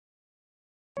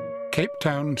Cape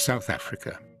Town, South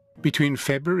Africa. Between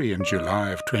February and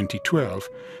July of 2012,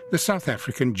 the South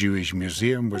African Jewish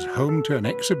Museum was home to an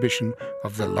exhibition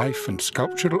of the life and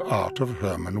sculptural art of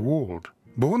Herman Wald.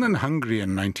 Born in Hungary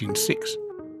in 1906,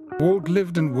 Wald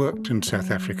lived and worked in South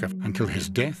Africa until his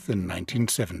death in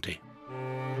 1970.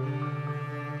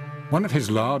 One of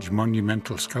his large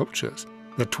monumental sculptures,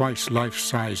 the twice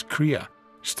life-size Kriya,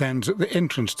 stands at the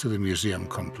entrance to the museum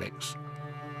complex.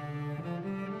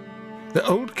 The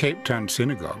old Cape Town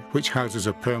synagogue, which houses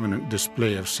a permanent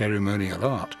display of ceremonial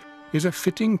art, is a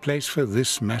fitting place for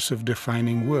this massive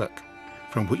defining work,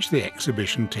 from which the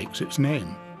exhibition takes its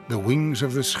name, the Wings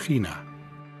of the Shechina,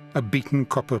 a beaten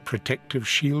copper protective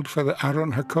shield for the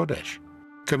Aron HaKodesh,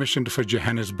 commissioned for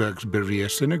Johannesburg's Berea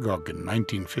Synagogue in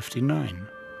 1959.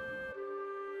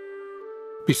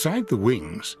 Beside the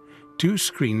wings, two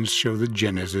screens show the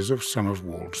genesis of some of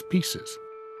Wald's pieces.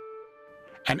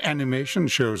 An animation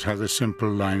shows how the simple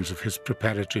lines of his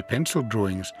preparatory pencil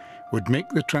drawings would make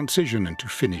the transition into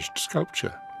finished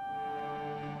sculpture.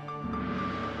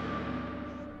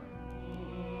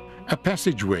 A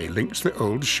passageway links the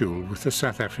old shul with the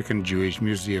South African Jewish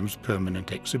Museum's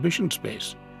permanent exhibition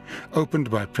space,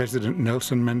 opened by President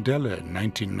Nelson Mandela in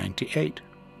 1998.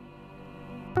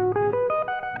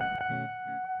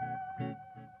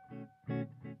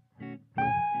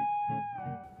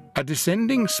 A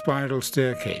descending spiral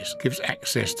staircase gives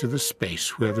access to the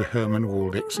space where the Herman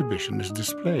Wald exhibition is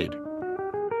displayed.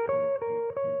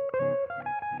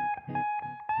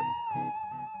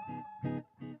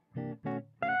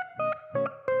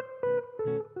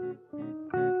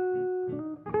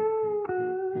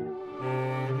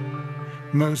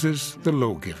 Moses, the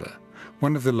Lawgiver,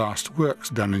 one of the last works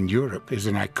done in Europe, is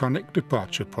an iconic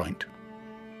departure point.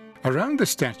 Around the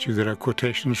statue there are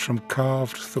quotations from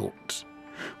carved thoughts,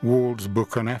 Wald's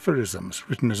book on aphorisms,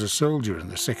 written as a soldier in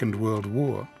the Second World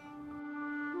War.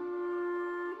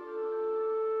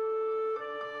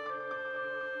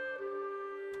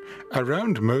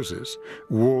 Around Moses,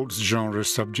 Wald's genre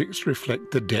subjects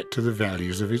reflect the debt to the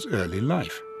values of his early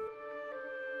life.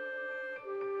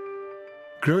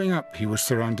 Growing up, he was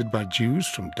surrounded by Jews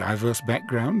from diverse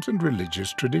backgrounds and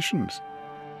religious traditions.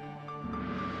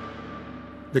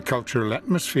 The cultural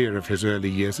atmosphere of his early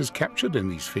years is captured in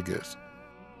these figures.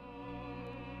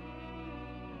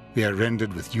 They are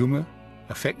rendered with humor,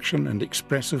 affection, and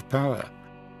expressive power.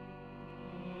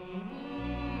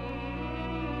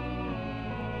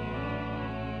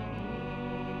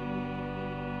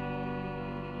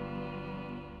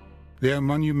 They are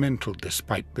monumental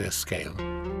despite their scale.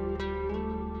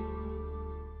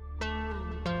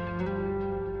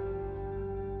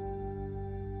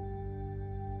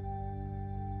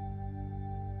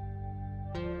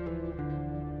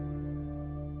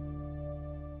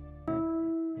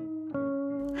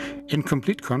 In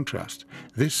complete contrast,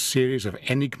 this series of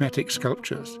enigmatic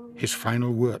sculptures, his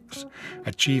final works,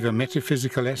 achieve a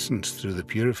metaphysical essence through the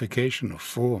purification of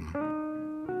form.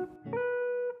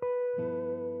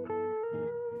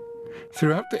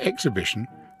 Throughout the exhibition,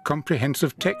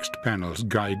 comprehensive text panels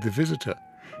guide the visitor,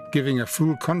 giving a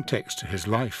full context to his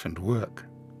life and work.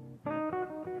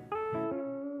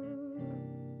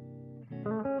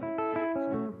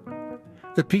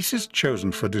 The pieces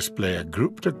chosen for display are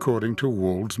grouped according to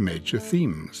Wald's major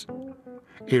themes: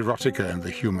 erotica and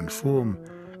the human form,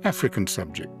 African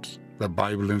subjects, the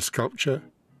Bible in sculpture,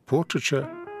 portraiture,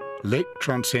 late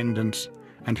transcendence,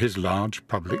 and his large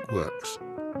public works.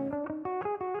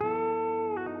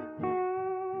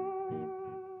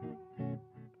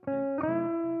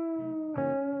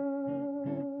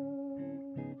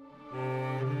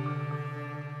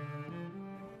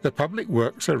 The public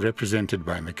works are represented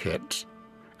by maquettes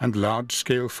and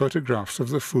large-scale photographs of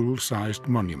the full-sized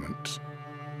monuments.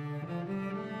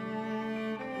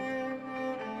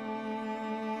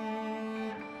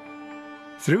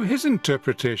 Through his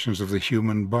interpretations of the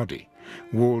human body,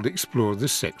 Wald explored the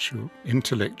sexual,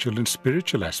 intellectual, and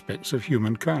spiritual aspects of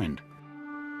humankind.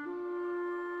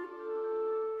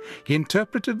 He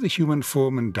interpreted the human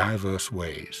form in diverse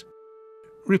ways,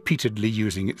 repeatedly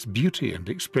using its beauty and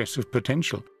expressive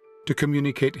potential to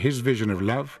communicate his vision of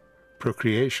love,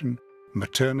 procreation,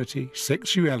 maternity,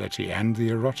 sexuality, and the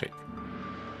erotic.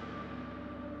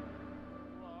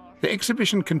 The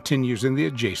exhibition continues in the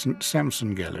adjacent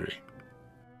Samson Gallery.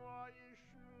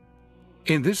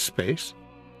 In this space,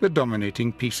 the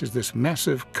dominating piece is this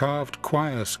massive carved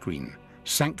choir screen,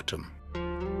 Sanctum.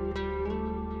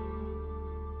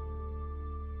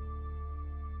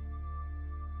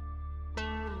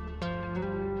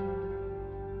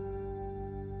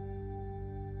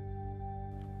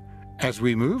 As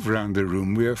we move round the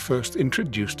room, we are first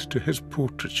introduced to his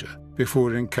portraiture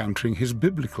before encountering his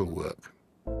biblical work.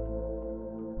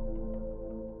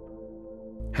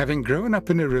 Having grown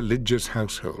up in a religious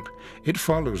household, it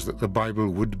follows that the Bible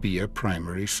would be a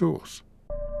primary source.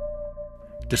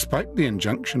 Despite the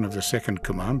injunction of the second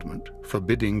commandment,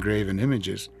 forbidding graven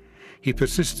images, he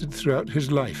persisted throughout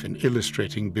his life in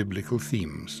illustrating biblical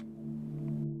themes.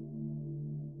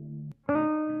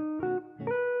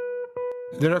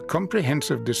 There are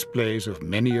comprehensive displays of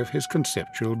many of his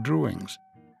conceptual drawings,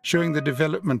 showing the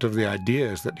development of the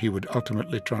ideas that he would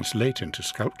ultimately translate into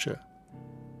sculpture.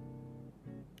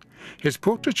 His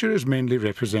portraiture is mainly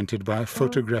represented by a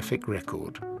photographic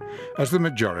record, as the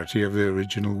majority of the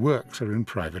original works are in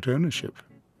private ownership.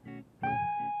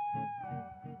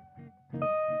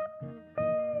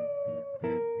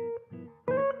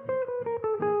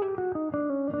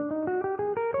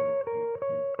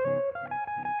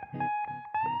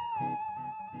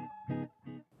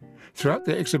 Throughout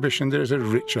the exhibition there is a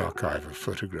rich archive of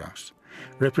photographs,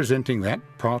 representing that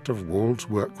part of Wald's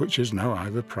work which is now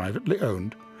either privately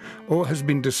owned or has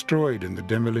been destroyed in the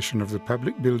demolition of the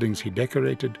public buildings he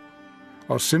decorated,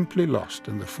 or simply lost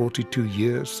in the 42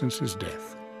 years since his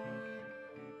death.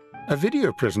 A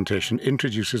video presentation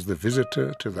introduces the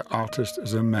visitor to the artist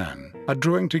as a man, a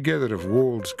drawing together of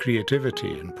Wald's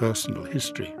creativity and personal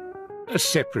history. A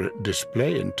separate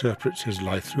display interprets his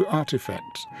life through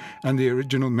artifacts and the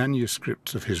original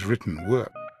manuscripts of his written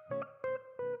work.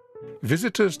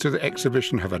 Visitors to the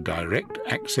exhibition have a direct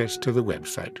access to the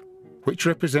website, which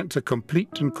represents a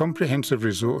complete and comprehensive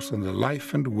resource on the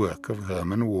life and work of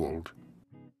Herman Wald.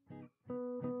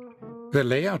 The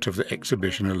layout of the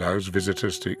exhibition allows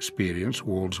visitors to experience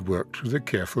Wald's work through the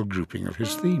careful grouping of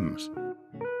his themes.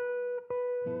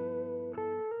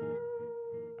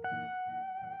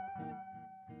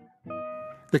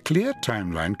 The clear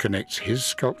timeline connects his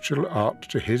sculptural art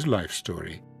to his life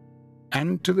story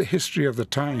and to the history of the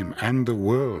time and the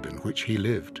world in which he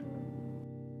lived.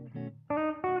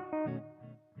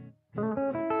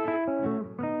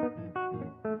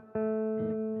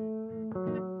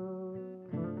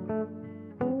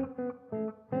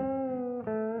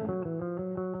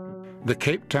 The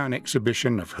Cape Town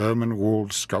exhibition of Herman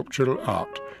Wald's sculptural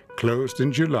art closed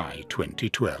in July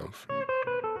 2012.